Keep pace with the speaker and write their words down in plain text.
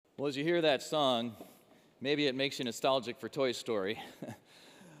Well, as you hear that song, maybe it makes you nostalgic for Toy Story.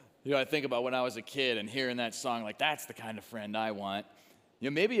 I think about when I was a kid and hearing that song, like, that's the kind of friend I want.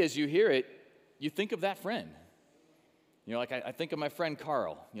 Maybe as you hear it, you think of that friend. Like I think of my friend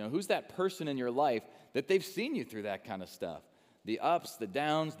Carl. Who's that person in your life that they've seen you through that kind of stuff? The ups, the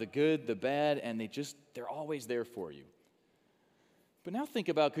downs, the good, the bad, and they're always there for you. But now think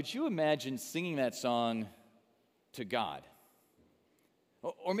about, could you imagine singing that song to God?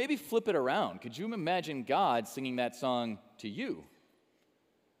 Or maybe flip it around. Could you imagine God singing that song to you?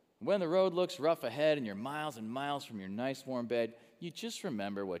 When the road looks rough ahead and you're miles and miles from your nice warm bed, you just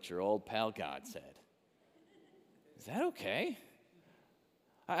remember what your old pal God said. Is that okay?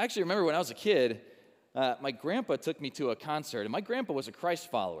 I actually remember when I was a kid, my grandpa took me to a concert, and my grandpa was a Christ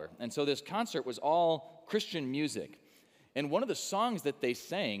follower, and so this concert was all Christian music. And one of the songs that they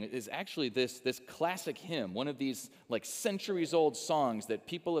sang is actually this classic hymn, one of these like centuries-old songs that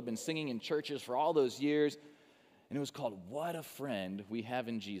people have been singing in churches for all those years. And it was called, "What a Friend We Have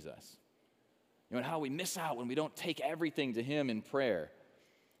in Jesus." And how we miss out when we don't take everything to him in prayer.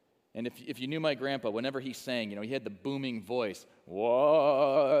 And if you knew my grandpa, whenever he sang, he had the booming voice,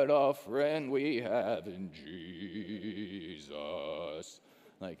 "What a friend we have in Jesus."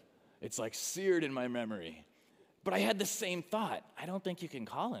 It's like seared in my memory. But I had the same thought. I don't think you can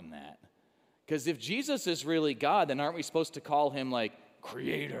call him that. Because if Jesus is really God, then aren't we supposed to call him like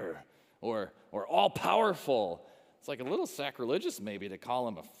creator or all-powerful? It's like a little sacrilegious maybe to call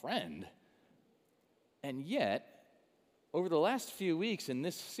him a friend. And yet, over the last few weeks in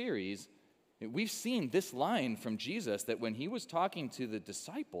this series, we've seen this line from Jesus that when he was talking to the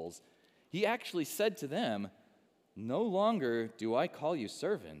disciples, he actually said to them, "No longer do I call you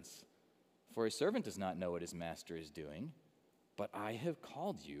servants, for a servant does not know what his master is doing, but I have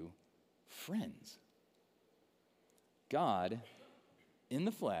called you friends." God, in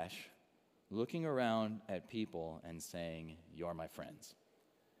the flesh, looking around at people and saying, "You're my friends."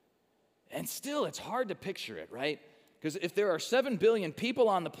 And still, it's hard to picture it, right? Because if there are 7 billion people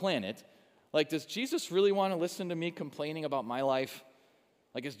on the planet, does Jesus really want to listen to me complaining about my life?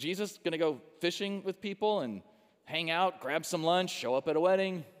 Is Jesus going to go fishing with people and hang out, grab some lunch, show up at a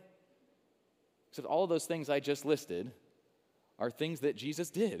wedding? Except all of those things I just listed are things that Jesus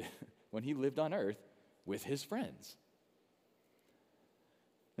did when he lived on earth with his friends.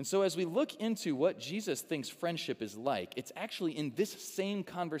 And so as we look into what Jesus thinks friendship is like, it's actually in this same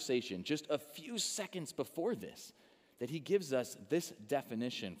conversation, just a few seconds before this, that he gives us this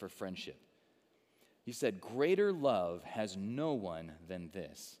definition for friendship. He said, "Greater love has no one than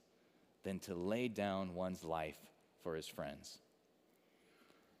this, than to lay down one's life for his friends."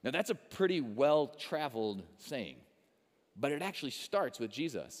 Now, that's a pretty well-traveled saying, but it actually starts with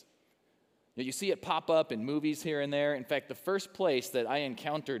Jesus. You see it pop up in movies here and there. In fact, the first place that I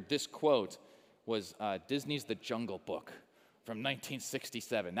encountered this quote was Disney's The Jungle Book from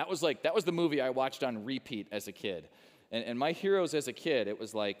 1967. That was the movie I watched on repeat as a kid. And my heroes as a kid, it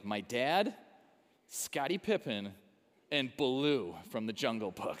was like my dad, Scottie Pippen, and Baloo from The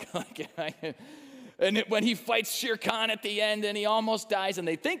Jungle Book. When he fights Shere Khan at the end and he almost dies and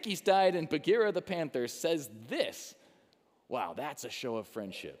they think he's died, and Bagheera the Panther says this. Wow, that's a show of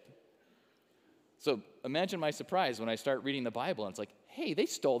friendship. So imagine my surprise when I start reading the Bible and it's like, hey, they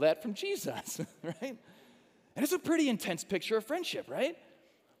stole that from Jesus, right? And it's a pretty intense picture of friendship, right?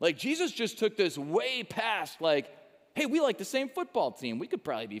 Jesus just took this way past hey, we like the same football team. We could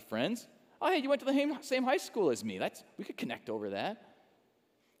probably be friends. Oh, hey, you went to the same high school as me. We could connect over that.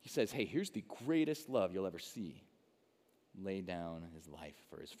 He says, hey, here's the greatest love you'll ever see. Lay down his life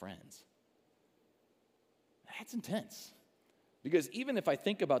for his friends. That's intense. Because even if I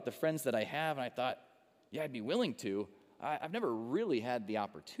think about the friends that I have and I thought, yeah, I'd be willing to, I've never really had the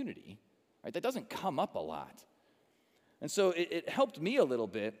opportunity. Right? That doesn't come up a lot. And so it helped me a little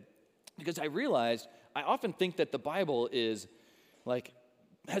bit because I realized I often think that the Bible is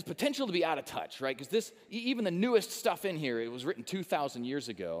has potential to be out of touch, right? Because even the newest stuff in here, it was written 2,000 years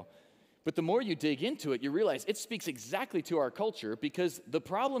ago. But the more you dig into it, you realize it speaks exactly to our culture because the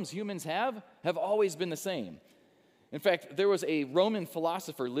problems humans have always been the same. In fact, there was a Roman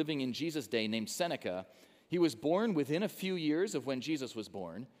philosopher living in Jesus' day named Seneca. He was born within a few years of when Jesus was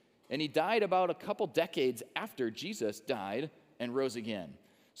born, and he died about a couple decades after Jesus died and rose again.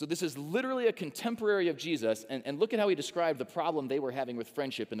 So this is literally a contemporary of Jesus, and look at how he described the problem they were having with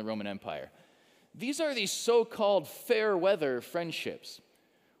friendship in the Roman Empire. These are these so-called fair-weather friendships.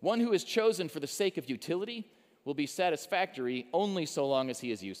 One who is chosen for the sake of utility will be satisfactory only so long as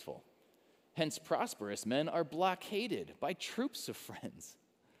he is useful. Hence, prosperous men are blockaded by troops of friends.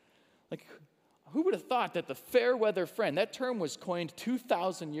 who would have thought that the fair weather friend, that term was coined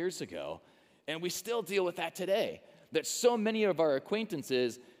 2,000 years ago, and we still deal with that today. That so many of our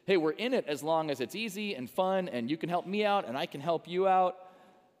acquaintances, hey, we're in it as long as it's easy and fun, and you can help me out, and I can help you out.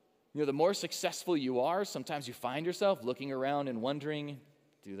 The more successful you are, sometimes you find yourself looking around and wondering,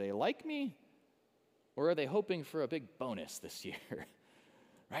 do they like me? Or are they hoping for a big bonus this year?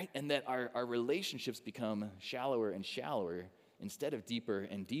 Right? And that our relationships become shallower and shallower instead of deeper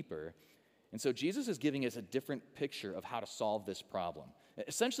and deeper. And so Jesus is giving us a different picture of how to solve this problem.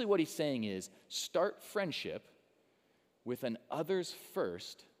 Essentially what he's saying is, start friendship with an others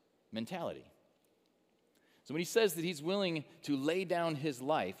first mentality. So when he says that he's willing to lay down his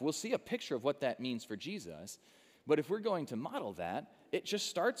life, we'll see a picture of what that means for Jesus. But if we're going to model that, it just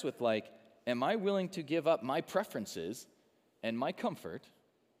starts with am I willing to give up my preferences and my comfort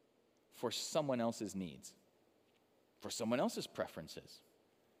for someone else's needs, for someone else's preferences?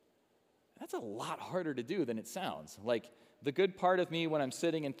 That's a lot harder to do than it sounds. The good part of me when I'm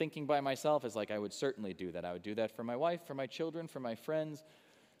sitting and thinking by myself is I would certainly do that. I would do that for my wife, for my children, for my friends.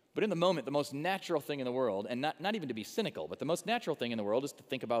 But in the moment, the most natural thing in the world, and not even to be cynical, but the most natural thing in the world is to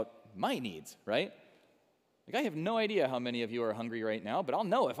think about my needs, right? I have no idea how many of you are hungry right now, but I'll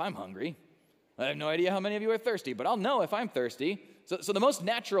know if I'm hungry. I have no idea how many of you are thirsty, but I'll know if I'm thirsty. So the most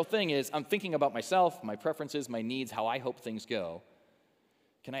natural thing is I'm thinking about myself, my preferences, my needs, how I hope things go.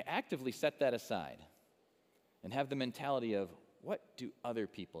 Can I actively set that aside and have the mentality of, what do other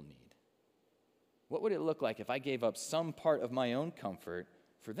people need? What would it look like if I gave up some part of my own comfort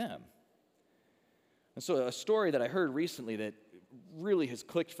for them? And so a story that I heard recently that really has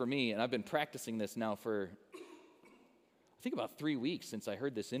clicked for me, and I've been practicing this now for, I think about 3 weeks since I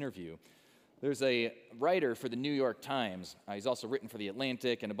heard this interview. There's a writer for the New York Times. He's also written for The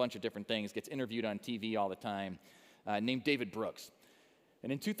Atlantic and a bunch of different things, gets interviewed on TV all the time, named David Brooks.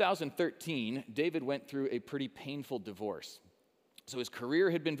 And in 2013, David went through a pretty painful divorce. So his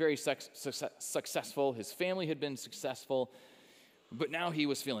career had been very successful, his family had been successful, but now he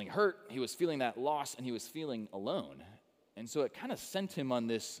was feeling hurt, he was feeling that loss, and he was feeling alone. And so it kind of sent him on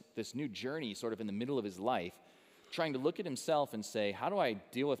this new journey sort of in the middle of his life, trying to look at himself and say, how do I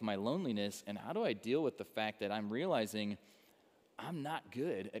deal with my loneliness, and how do I deal with the fact that I'm realizing I'm not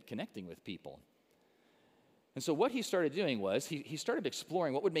good at connecting with people? And so what he started doing was he started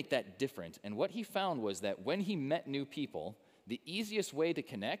exploring what would make that different. And what he found was that when he met new people, the easiest way to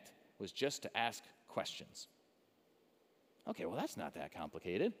connect was just to ask questions. Okay, well, that's not that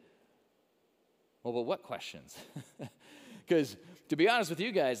complicated. Well, but what questions? Because to be honest with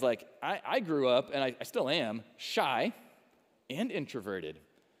you guys, I grew up, and I still am, shy and introverted.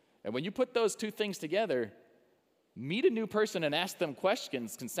 And when you put those two things together, meet a new person and ask them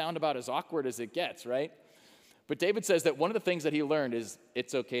questions can sound about as awkward as it gets, right? But David says that one of the things that he learned is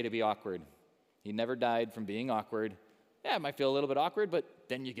it's okay to be awkward. He never died from being awkward. Yeah, it might feel a little bit awkward, but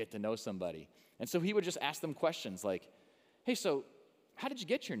then you get to know somebody. And so he would just ask them questions like, hey, so how did you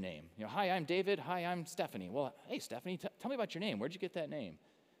get your name? Hi, I'm David. Hi, I'm Stephanie. Well, hey, Stephanie, tell me about your name. Where'd you get that name?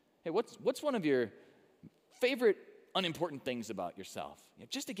 Hey, what's one of your favorite unimportant things about yourself?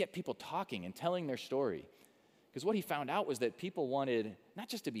 Just to get people talking and telling their story. Because what he found out was that people wanted not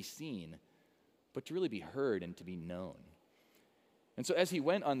just to be seen, but to really be heard and to be known. And so as he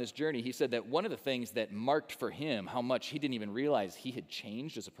went on this journey, he said that one of the things that marked for him how much he didn't even realize he had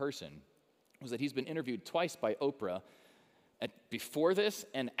changed as a person was that he's been interviewed twice by Oprah before this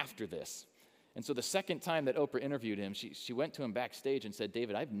and after this. And so the second time that Oprah interviewed him, she went to him backstage and said,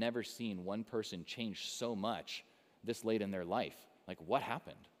 David, I've never seen one person change so much this late in their life. What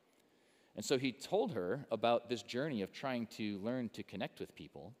happened? And so he told her about this journey of trying to learn to connect with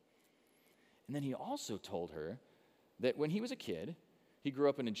people. And then he also told her that when he was a kid, he grew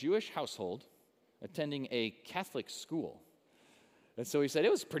up in a Jewish household, attending a Catholic school. And so he said,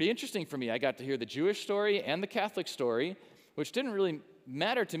 it was pretty interesting for me. I got to hear the Jewish story and the Catholic story, which didn't really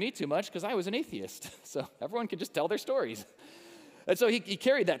matter to me too much because I was an atheist. So everyone could just tell their stories. And so he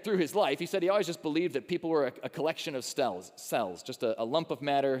carried that through his life. He said he always just believed that people were a collection of cells, just a lump of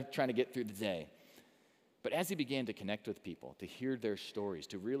matter trying to get through the day. But as he began to connect with people, to hear their stories,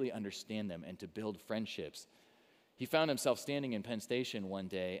 to really understand them, and to build friendships, he found himself standing in Penn Station one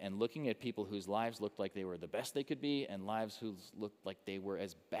day and looking at people whose lives looked like they were the best they could be and lives whose looked like they were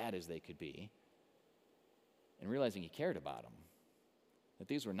as bad as they could be, and realizing he cared about them, that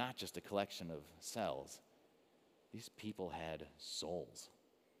these were not just a collection of cells. These people had souls.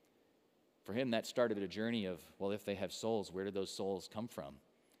 For him, that started a journey of, well, if they have souls, where did those souls come from?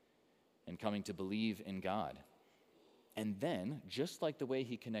 And coming to believe in God. And then, just like the way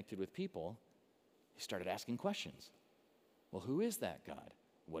he connected with people, he started asking questions. Well, who is that God?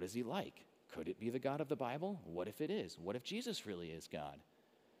 What is he like? Could it be the God of the Bible? What if it is? What if Jesus really is God?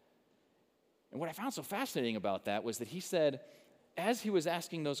 And what I found so fascinating about that was that he said, as he was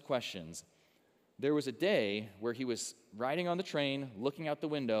asking those questions, there was a day where he was riding on the train, looking out the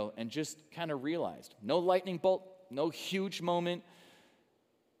window, and just kind of realized, no lightning bolt, no huge moment,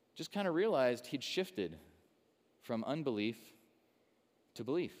 just kind of realized he'd shifted from unbelief to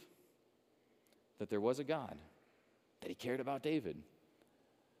belief, that there was a God, that he cared about David.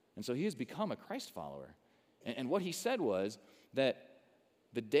 And so he has become a Christ follower. And what he said was that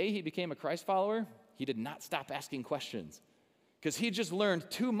the day he became a Christ follower, he did not stop asking questions. Because he just learned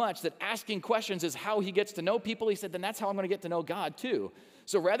too much that asking questions is how he gets to know people. He said, then that's how I'm going to get to know God too.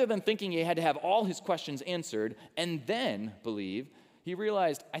 So rather than thinking he had to have all his questions answered and then believe, he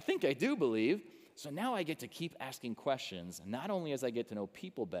realized, I think I do believe, so now I get to keep asking questions, not only as I get to know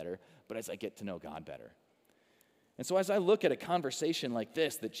people better, but as I get to know God better. And so as I look at a conversation like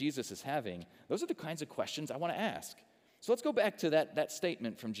this that Jesus is having, those are the kinds of questions I want to ask. So let's go back to that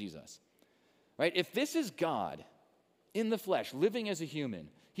statement from Jesus. Right? If this is God in the flesh, living as a human,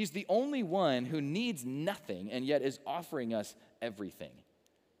 he's the only one who needs nothing and yet is offering us everything.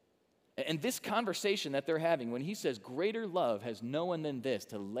 And this conversation that they're having, when he says, greater love has no one than this,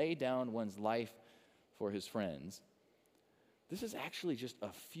 to lay down one's life for his friends, this is actually just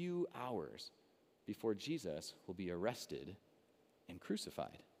a few hours before Jesus will be arrested and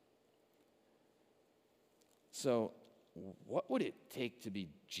crucified. So, what would it take to be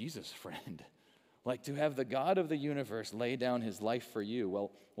Jesus' friend? Like to have the God of the universe lay down his life for you?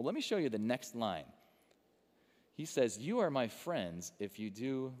 Well, let me show you the next line. He says, you are my friends if you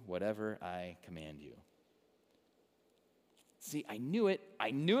do whatever I command you. See, I knew it.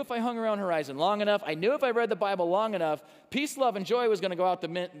 I knew if I hung around Horizon long enough, I knew if I read the Bible long enough, peace, love, and joy was going to go out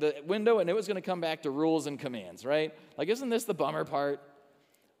the window and it was going to come back to rules and commands, right? Like, isn't this the bummer part?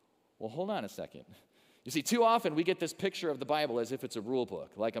 Well, hold on a second. You see, too often we get this picture of the Bible as if it's a rule book.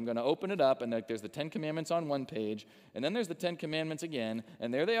 Like, I'm going to open it up, and there's the 10 Commandments on one page, and then there's the 10 Commandments again,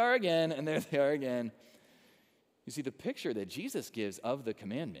 and there they are again, and there they are again. You see, the picture that Jesus gives of the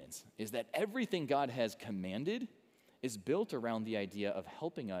commandments is that everything God has commanded is built around the idea of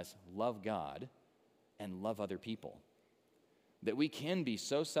helping us love God and love other people. That we can be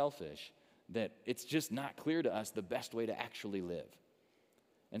so selfish that it's just not clear to us the best way to actually live.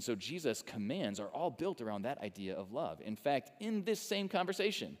 And so Jesus' commands are all built around that idea of love. In fact, in this same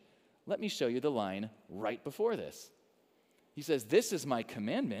conversation, let me show you the line right before this. He says, this is my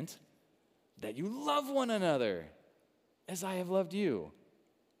commandment, that you love one another as I have loved you.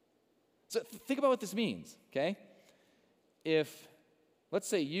 So think about what this means, okay? If, let's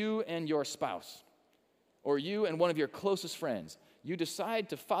say you and your spouse, or you and one of your closest friends, you decide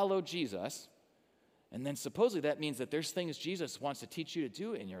to follow Jesus, and then supposedly that means that there's things Jesus wants to teach you to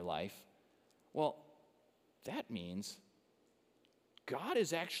do in your life. Well, that means God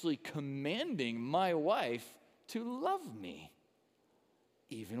is actually commanding my wife to love me,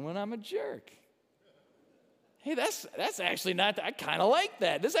 even when I'm a jerk. Hey, that's actually not, I kind of like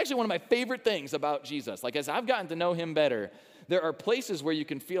that. This is actually one of my favorite things about Jesus. Like, as I've gotten to know him better, there are places where you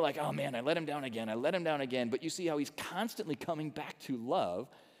can feel like, oh man, I let him down again. But you see how he's constantly coming back to love,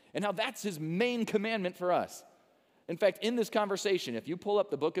 and how that's his main commandment for us. In fact, in this conversation, if you pull up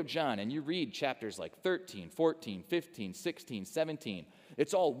the book of John and you read chapters like 13, 14, 15, 16, 17,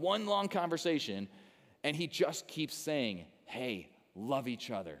 it's all one long conversation, and he just keeps saying, hey, love each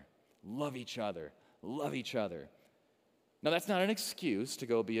other, love each other, love each other. Now, that's not an excuse to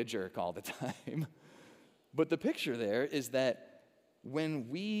go be a jerk all the time, but the picture there is that when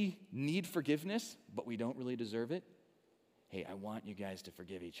we need forgiveness, but we don't really deserve it, hey, I want you guys to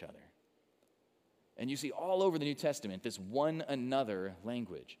forgive each other. And you see all over the New Testament this one another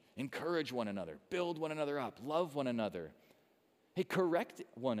language. Encourage one another, build one another up, love one another. Hey, correct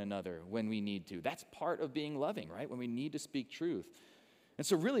one another when we need to. That's part of being loving, right? When we need to speak truth. And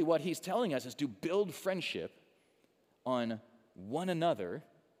so really what he's telling us is to build friendship on one another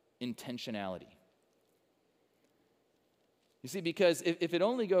intentionality. You see, because if it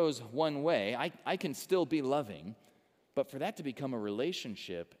only goes one way, I can still be loving, but for that to become a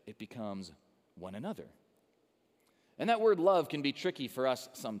relationship, it becomes one another. And that word love can be tricky for us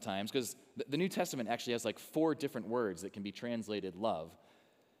sometimes because the New Testament actually has like 4 different words that can be translated love.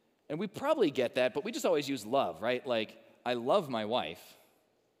 And we probably get that, but we just always use love, right? Like, I love my wife.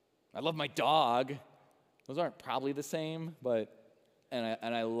 I love my dog. Those aren't probably the same, but,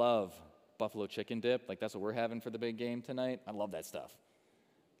 and I love buffalo chicken dip. Like, that's what we're having for the big game tonight. I love that stuff.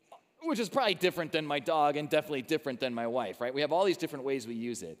 Which is probably different than my dog and definitely different than my wife, right? We have all these different ways we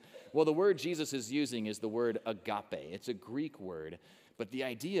use it. Well, the word Jesus is using is the word agape. It's a Greek word, But the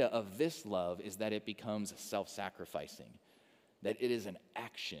idea of this love is that it becomes self-sacrificing, that it is an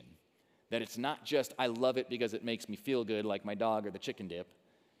action, that it's not just I love it because it makes me feel good like my dog or the chicken dip,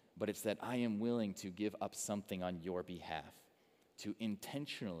 but it's that I am willing to give up something on your behalf, to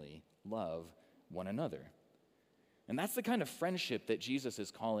intentionally love one another. And that's the kind of friendship that Jesus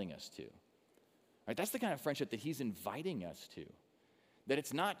is calling us to. Right? That's the kind of friendship that he's inviting us to. That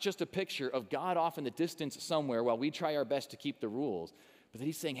it's not just a picture of God off in the distance somewhere while we try our best to keep the rules, but that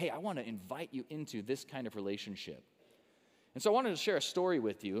he's saying, hey, I want to invite you into this kind of relationship. And so I wanted to share a story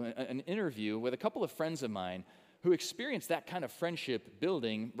with you, an interview with a couple of friends of mine who experienced that kind of friendship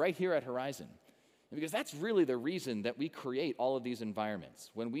building right here at Horizon. Because that's really the reason that we create all of these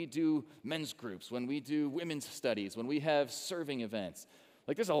environments. When we do men's groups, when we do women's studies, when we have serving events,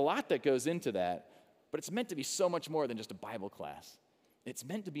 like there's a lot that goes into that, but it's meant to be so much more than just a Bible class. It's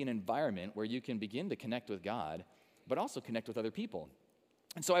meant to be an environment where you can begin to connect with God, but also connect with other people.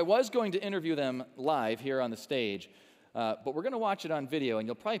 And so I was going to interview them live here on the stage, but we're going to watch it on video, and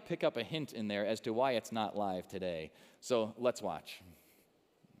you'll probably pick up a hint in there as to why it's not live today. So let's watch.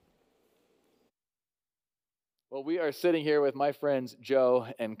 Well, we are sitting here with my friends Joe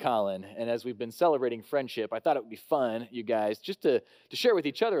and Colin, and as we've been celebrating friendship, I thought it would be fun, you guys, just to share with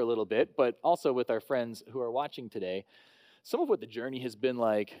each other a little bit, but also with our friends who are watching today, some of what the journey has been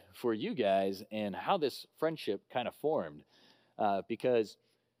like for you guys and how this friendship kind of formed. Because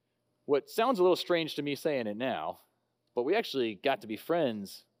what sounds a little strange to me saying it now, but we actually got to be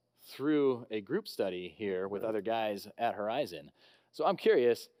friends through a group study here with other guys at Horizon. So I'm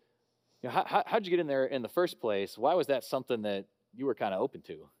curious, how'd you get in there in the first place? Why was that something that you were kind of open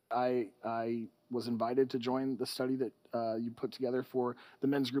to? I was invited to join the study that you put together for the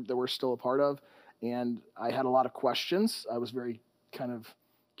men's group that we're still a part of, and I had a lot of questions. I was very kind of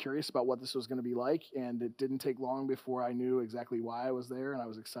curious about what this was going to be like, and it didn't take long before I knew exactly why I was there, and I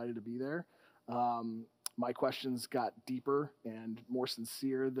was excited to be there. My questions got deeper and more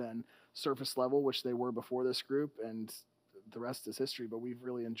sincere than surface level, which they were before this group, and the rest is history. But we've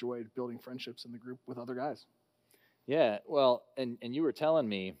really enjoyed building friendships in the group with other guys. Yeah, well, and you were telling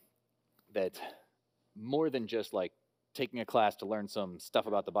me that more than just like taking a class to learn some stuff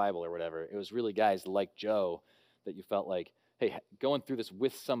about the Bible or whatever, it was really guys like Joe that you felt like, hey, going through this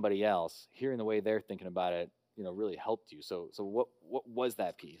with somebody else, hearing the way they're thinking about it, really helped you. So what was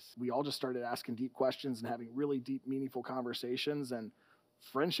that piece? We all just started asking deep questions and having really deep, meaningful conversations, and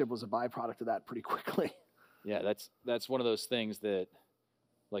friendship was a byproduct of that pretty quickly. Yeah, that's one of those things that,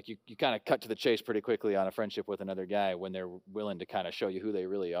 like, you kind of cut to the chase pretty quickly on a friendship with another guy when they're willing to kind of show you who they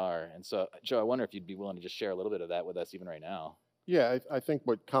really are. And so, Joe, I wonder if you'd be willing to just share a little bit of that with us even right now. Yeah, I think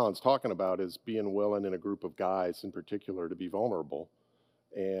what Colin's talking about is being willing in a group of guys in particular to be vulnerable.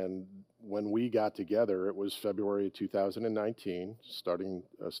 And when we got together, it was February 2019, studying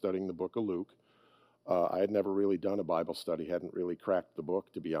the book of Luke. I had never really done a Bible study, hadn't really cracked the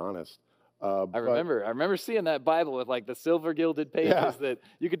book, to be honest. I remember seeing that Bible with like the silver gilded pages that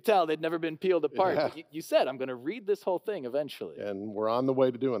you could tell they'd never been peeled apart. Yeah. But you said, I'm going to read this whole thing eventually. And we're on the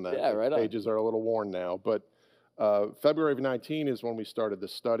way to doing that. Yeah, right the on. pages are a little worn now. But February of 19 is when we started the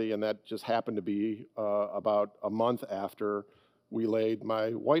study, and that just happened to be about a month after we laid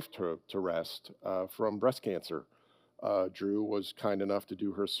my wife to rest from breast cancer. Drew was kind enough to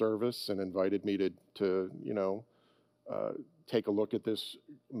do her service and invited me to take a look at this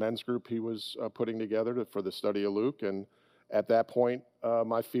men's group he was putting together for the study of Luke. And at that point,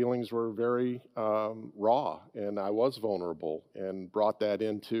 my feelings were very raw, and I was vulnerable, and brought that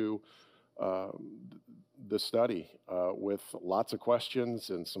into the study with lots of questions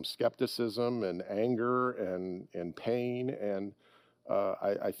and some skepticism and anger and pain. And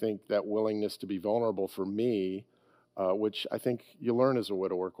I think that willingness to be vulnerable for me, which I think you learn as a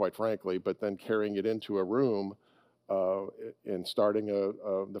widower, quite frankly, but then carrying it into a room and starting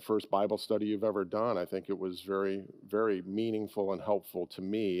the first Bible study you've ever done, I think it was very, very meaningful and helpful to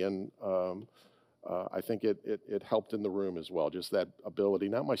me. And I think it helped in the room as well, just that ability,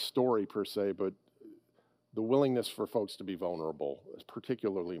 not my story per se, but the willingness for folks to be vulnerable,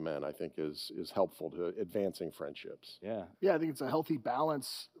 particularly men, I think is helpful to advancing friendships. Yeah. Yeah, I think it's a healthy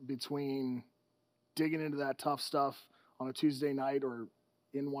balance between digging into that tough stuff on a Tuesday night or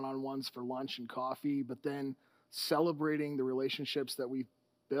in one-on-ones for lunch and coffee, but then celebrating the relationships that we've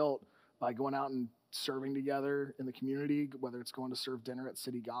built by going out and serving together in the community, whether it's going to serve dinner at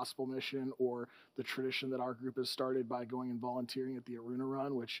City Gospel Mission or the tradition that our group has started by going and volunteering at the Aruna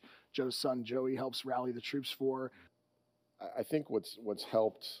Run, which Joe's son Joey helps rally the troops for. I think what's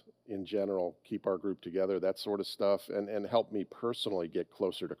helped in general keep our group together, that sort of stuff, and help me personally get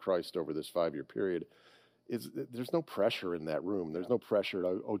closer to Christ over this 5-year period, there's no pressure in that room. There's no pressure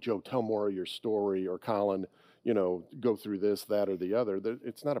to, oh, Joe, tell more of your story, or Colin, go through this, that, or the other.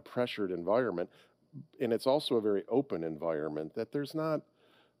 It's not a pressured environment, and it's also a very open environment that there's no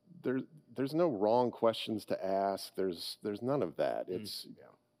wrong questions to ask. There's none of that. It's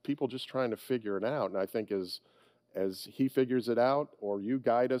people just trying to figure it out. And I think as he figures it out, or you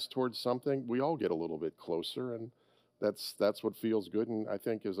guide us towards something, we all get a little bit closer, and that's what feels good, and I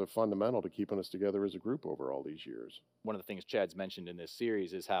think is a fundamental to keeping us together as a group over all these years. One of the things Chad's mentioned in this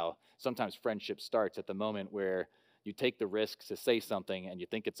series is how sometimes friendship starts at the moment where you take the risk to say something and you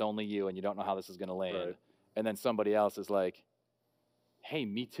think it's only you and you don't know how this is going to land. Right. And then somebody else is like, hey,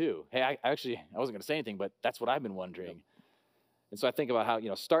 me too. Hey, I wasn't going to say anything, but that's what I've been wondering. Yep. And so I think about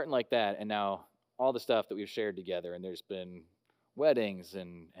how, starting like that, and now all the stuff that we've shared together, and there's been weddings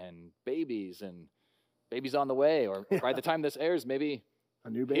and babies and baby's on the way, or by the time this airs, maybe a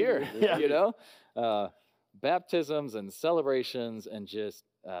new baby here, baptisms and celebrations, and just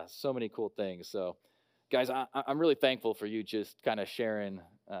so many cool things. So, guys, I'm really thankful for you just kind of sharing,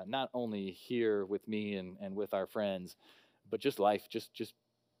 not only here with me and with our friends, but just life, just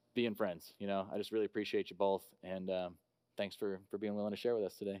being friends. I just really appreciate you both, and thanks for being willing to share with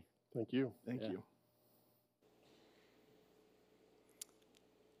us today. Thank you. Thank you.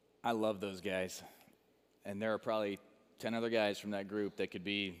 I love those guys. And there are probably 10 other guys from that group that could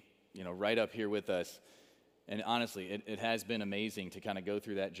be, right up here with us. And honestly, it has been amazing to kind of go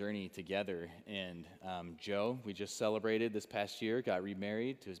through that journey together. And Joe, we just celebrated this past year, got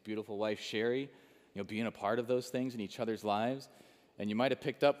remarried to his beautiful wife, Sherry, being a part of those things in each other's lives. And you might have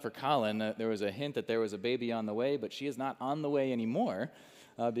picked up for Colin that there was a hint that there was a baby on the way, but she is not on the way anymore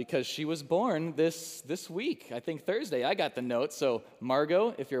because she was born this week. I think Thursday. I got the note. So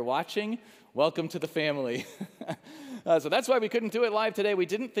Margot, if you're watching, welcome to the family. So that's why we couldn't do it live today. We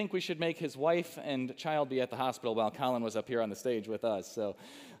didn't think we should make his wife and child be at the hospital while Colin was up here on the stage with us. So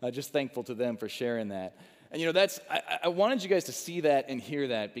just thankful to them for sharing that. And I wanted you guys to see that and hear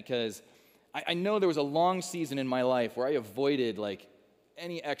that because I know there was a long season in my life where I avoided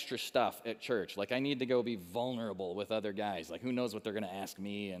any extra stuff at church. I need to go be vulnerable with other guys. Who knows what they're going to ask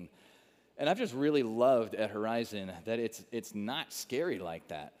me? And I've just really loved at Horizon that it's not scary like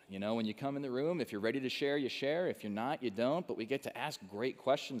that. When you come in the room, if you're ready to share, you share. If you're not, you don't. But we get to ask great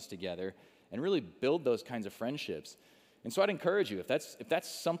questions together and really build those kinds of friendships. And so I'd encourage you, if that's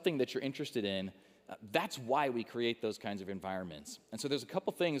something that you're interested in, that's why we create those kinds of environments. And so there's a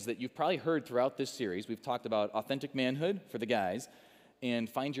couple things that you've probably heard throughout this series. We've talked about authentic manhood for the guys and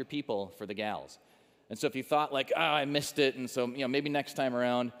find your people for the gals. And so if you thought I missed it, and so maybe next time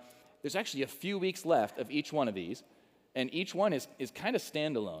around, there's actually a few weeks left of each one of these, and each one is kind of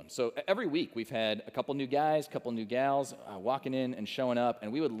standalone. So every week we've had a couple new guys, a couple new gals walking in and showing up,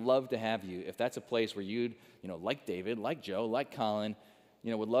 and we would love to have you if that's a place where you'd, like David, like Joe, like Colin,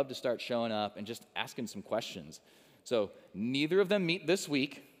 would love to start showing up and just asking some questions. So neither of them meet this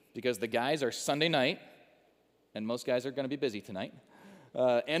week because the guys are Sunday night, and most guys are going to be busy tonight.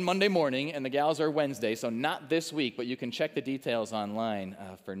 And Monday morning, and the gals are Wednesday, so not this week, but you can check the details online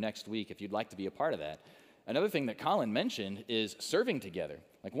for next week if you'd like to be a part of that. Another thing that Colin mentioned is serving together.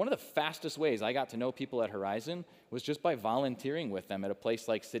 One of the fastest ways I got to know people at Horizon was just by volunteering with them at a place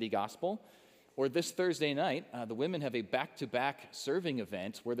like City Gospel. Or this Thursday night, the women have a back-to-back serving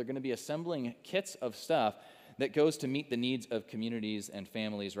event where they're going to be assembling kits of stuff that goes to meet the needs of communities and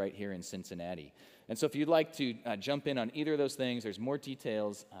families right here in Cincinnati. And so if you'd like to jump in on either of those things, there's more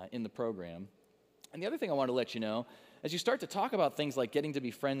details in the program. And the other thing I want to let you know, as you start to talk about things like getting to be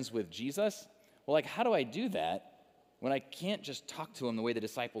friends with Jesus, well, how do I do that when I can't just talk to him the way the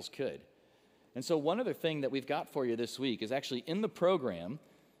disciples could? And so one other thing that we've got for you this week is actually in the program,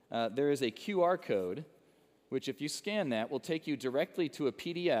 there is a QR code, which if you scan that, will take you directly to a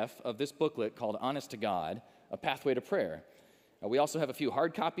PDF of this booklet called Honest to God, A Pathway to Prayer. We also have a few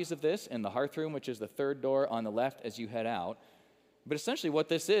hard copies of this in the hearth room, which is the third door on the left as you head out. But essentially what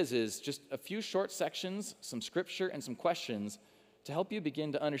this is just a few short sections, some scripture, and some questions to help you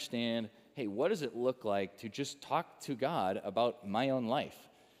begin to understand, hey, what does it look like to just talk to God about my own life,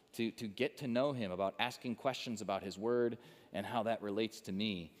 to get to know him, about asking questions about his word and how that relates to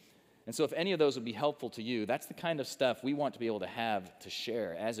me. And so if any of those would be helpful to you, that's the kind of stuff we want to be able to have to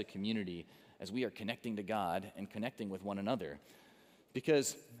share as a community as we are connecting to God and connecting with one another.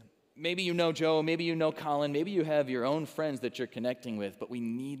 Because maybe you know Joe, maybe you know Colin, maybe you have your own friends that you're connecting with, but we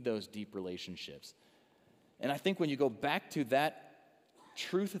need those deep relationships. And I think when you go back to that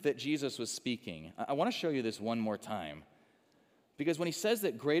truth that Jesus was speaking, I want to show you this one more time. Because when he says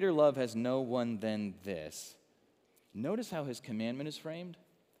that greater love has no one than this, notice how his commandment is framed.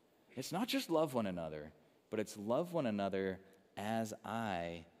 It's not just love one another, but it's love one another as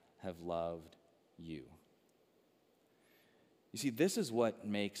I have loved you. You see, this is what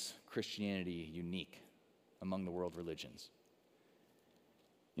makes Christianity unique among the world religions.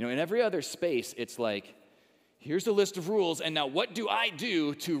 You know, in every other space, it's like, here's a list of rules, and now what do I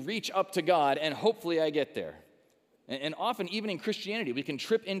do to reach up to God, and hopefully I get there? And often, even in Christianity, we can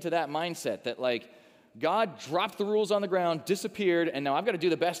trip into that mindset that, like, God dropped the rules on the ground, disappeared, and now I've got to do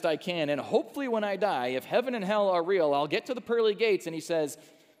the best I can, and hopefully when I die, if heaven and hell are real, I'll get to the pearly gates, and he says,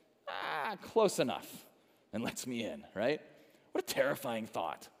 close enough, and lets me in, right? What a terrifying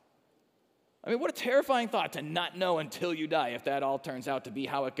thought. I mean, what a terrifying thought to not know until you die if that all turns out to be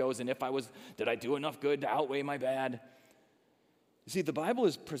how it goes, and did I do enough good to outweigh my bad? You see, the Bible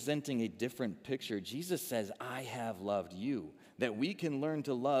is presenting a different picture. Jesus says, I have loved you, that we can learn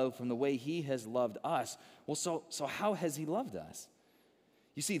to love from the way he has loved us. Well, so how has he loved us?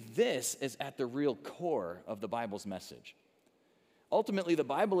 You see, this is at the real core of the Bible's message. Ultimately, the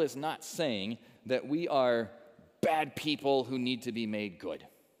Bible is not saying that we are bad people who need to be made good.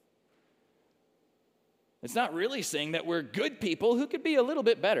 It's not really saying that we're good people who could be a little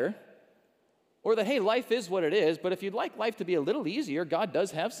bit better, or that, hey, life is what it is, but if you'd like life to be a little easier, God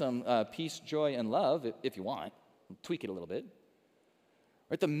does have some peace, joy, and love, if you want. Tweak it a little bit.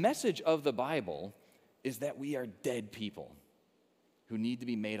 Right? The message of the Bible is that we are dead people who need to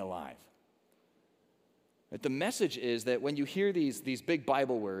be made alive. Right? The message is that when you hear these big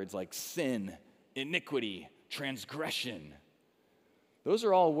Bible words like sin, iniquity, transgression, those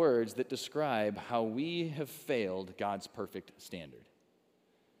are all words that describe how we have failed God's perfect standard.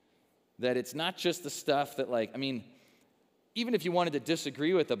 That it's not just the stuff that, even if you wanted to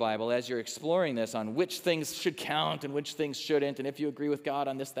disagree with the Bible as you're exploring this on which things should count and which things shouldn't, and if you agree with God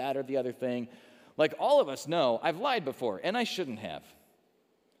on this, that, or the other thing, like all of us know, I've lied before, and I shouldn't have,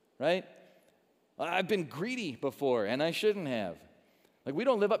 right? I've been greedy before, and I shouldn't have. Like, we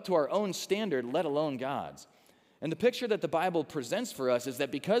don't live up to our own standard, let alone God's. And the picture that the Bible presents for us is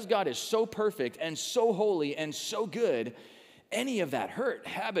that because God is so perfect and so holy and so good, any of that hurt,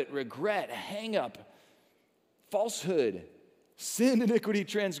 habit, regret, hang-up, falsehood, sin, iniquity,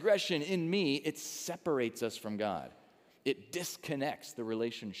 transgression in me, it separates us from God. It disconnects the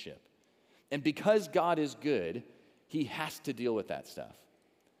relationship. And because God is good, he has to deal with that stuff.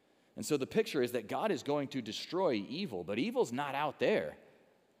 And so the picture is that God is going to destroy evil, but evil's not out there.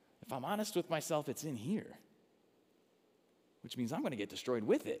 If I'm honest with myself, it's in here, which means I'm going to get destroyed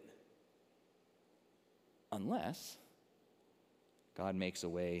with it. Unless God makes a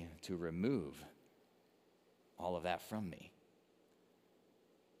way to remove all of that from me.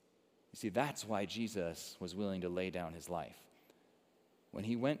 You see, that's why Jesus was willing to lay down his life. When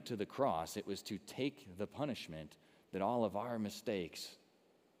he went to the cross, it was to take the punishment that all of our mistakes,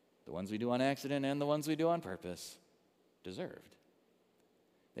 the ones we do on accident and the ones we do on purpose, deserved.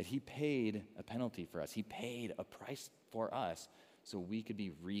 That he paid a penalty for us. He paid a price for us so we could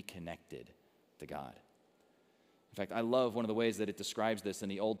be reconnected to God. In fact, I love one of the ways that it describes this in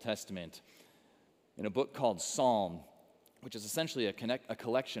the Old Testament in a book called Psalm, which is essentially a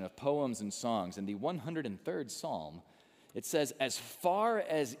collection of poems and songs. In the 103rd Psalm, it says, as far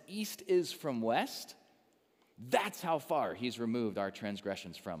as east is from west, that's how far he's removed our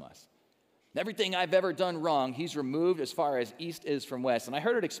transgressions from us. Everything I've ever done wrong, he's removed as far as east is from west. And I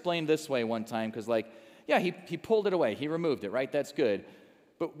heard it explained this way one time, because he pulled it away. He removed it, right? That's good.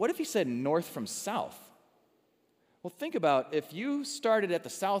 But what if he said north from south? Well, think about if you started at the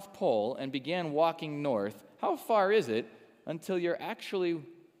South Pole and began walking north, how far is it until you're actually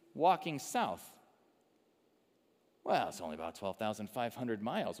walking south? Well, it's only about 12,500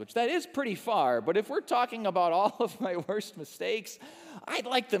 miles, which that is pretty far. But if we're talking about all of my worst mistakes, I'd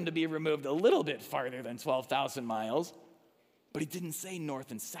like them to be removed a little bit farther than 12,000 miles. But he didn't say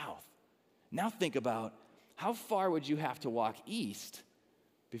north and south. Now think about how far would you have to walk east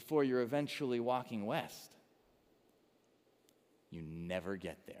before you're eventually walking west? You never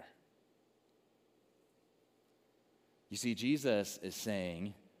get there. You see, Jesus is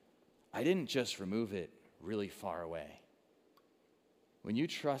saying, I didn't just remove it really far away. When you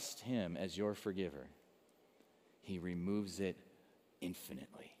trust him as your forgiver, he removes it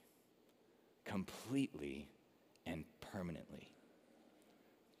infinitely, completely, and permanently.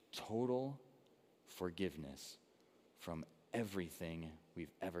 Total forgiveness from everything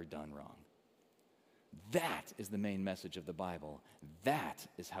we've ever done wrong. That is the main message of the Bible. That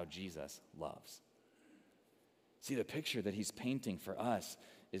is how Jesus loves. See, the picture that he's painting for us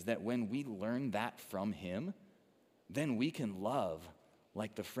is that when we learn that from him, then we can love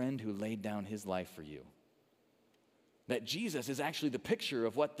like the friend who laid down his life for you. That Jesus is actually the picture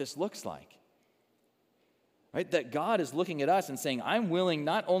of what this looks like. right? That God is looking at us and saying, I'm willing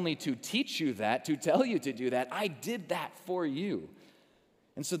not only to teach you that, to tell you to do that, I did that for you.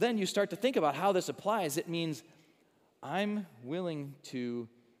 And so then you start to think about how this applies. It means I'm willing to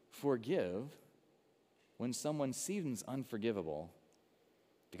forgive when someone seems unforgivable,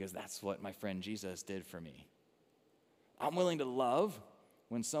 because that's what my friend Jesus did for me. I'm willing to love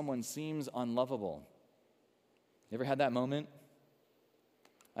when someone seems unlovable. You ever had that moment?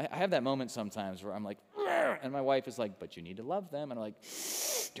 I have that moment sometimes where I'm like, and my wife is like, but you need to love them. And I'm like,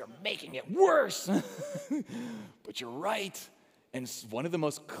 you're making it worse. But you're right. And one of the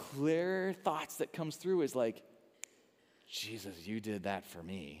most clear thoughts that comes through is like, Jesus, you did that for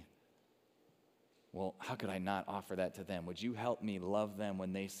me. Well, how could I not offer that to them? Would you help me love them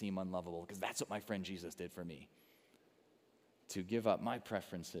when they seem unlovable? Because that's what my friend Jesus did for me. To give up my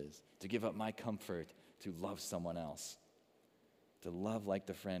preferences, to give up my comfort, to love someone else. To love like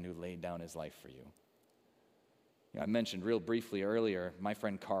the friend who laid down his life for you. I mentioned real briefly earlier my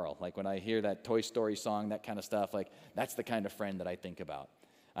friend Carl. Like when I hear that Toy Story song, that kind of stuff, like that's the kind of friend that I think about.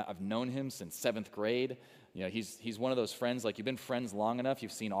 I've known him since 7th grade. He's one of those friends, like you've been friends long enough,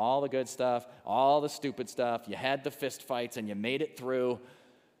 you've seen all the good stuff, all the stupid stuff, you had the fist fights and you made it through.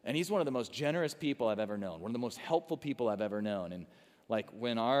 And he's one of the most generous people I've ever known, one of the most helpful people I've ever known. And like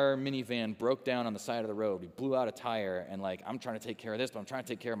when our minivan broke down on the side of the road, we blew out a tire, and like I'm trying to take care of this, but I'm trying to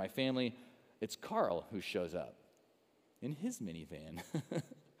take care of my family. It's Carl who shows up in his minivan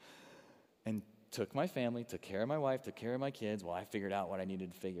and took my family, took care of my wife, took care of my kids while I figured out what I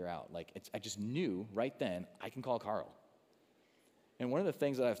needed to figure out. Like I just knew right then I can call Carl. And one of the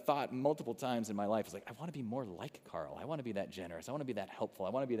things that I've thought multiple times in my life is like, I want to be more like Carl. I want to be that generous. I want to be that helpful. I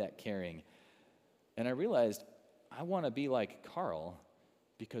want to be that caring. And I realized I want to be like Carl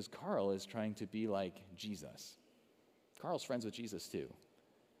because Carl is trying to be like Jesus. Carl's friends with Jesus too.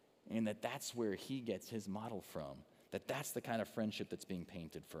 And that's where he gets his model from. That's the kind of friendship that's being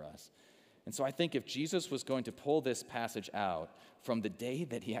painted for us. And so I think if Jesus was going to pull this passage out from the day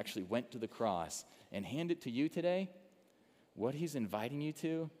that he actually went to the cross and hand it to you today, what he's inviting you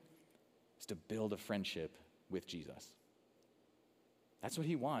to is to build a friendship with Jesus. That's what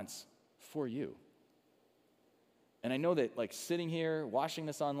he wants for you. And I know that like sitting here, watching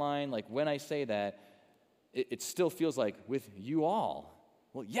this online, like when I say that, it still feels like with you all.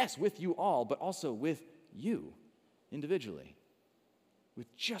 Well, yes, with you all, but also with you individually.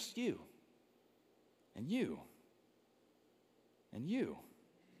 With just you. And you. And you.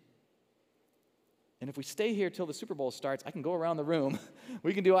 And if we stay here till the Super Bowl starts, I can go around the room.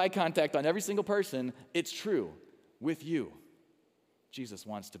 We can do eye contact on every single person. It's true. With you. Jesus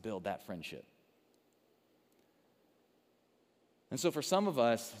wants to build that friendship. And so for some of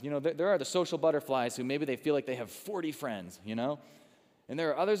us, there are the social butterflies who maybe they feel like they have 40 friends, And there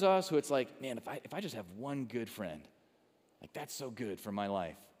are others of us who it's like, man, if I just have one good friend, like that's so good for my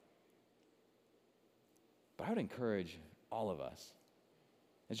life. But I would encourage all of us,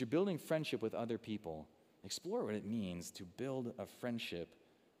 as you're building friendship with other people, explore what it means to build a friendship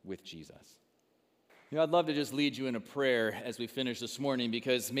with Jesus. I'd love to just lead you in a prayer as we finish this morning,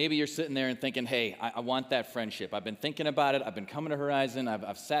 because maybe you're sitting there and thinking, hey, I want that friendship. I've been thinking about it. I've been coming to Horizon.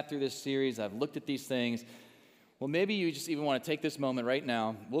 I've sat through this series. I've looked at these things. Well, maybe you just even want to take this moment right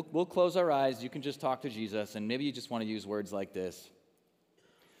now. We'll close our eyes. You can just talk to Jesus, and maybe you just want to use words like this.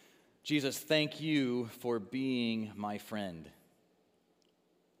 Jesus, thank you for being my friend.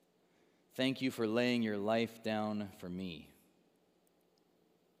 Thank you for laying your life down for me.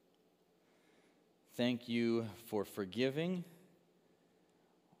 Thank you for forgiving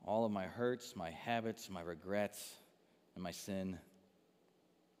all of my hurts, my habits, my regrets, and my sin.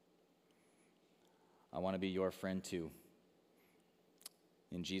 I want to be your friend too.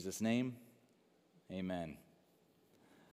 In Jesus' name, amen.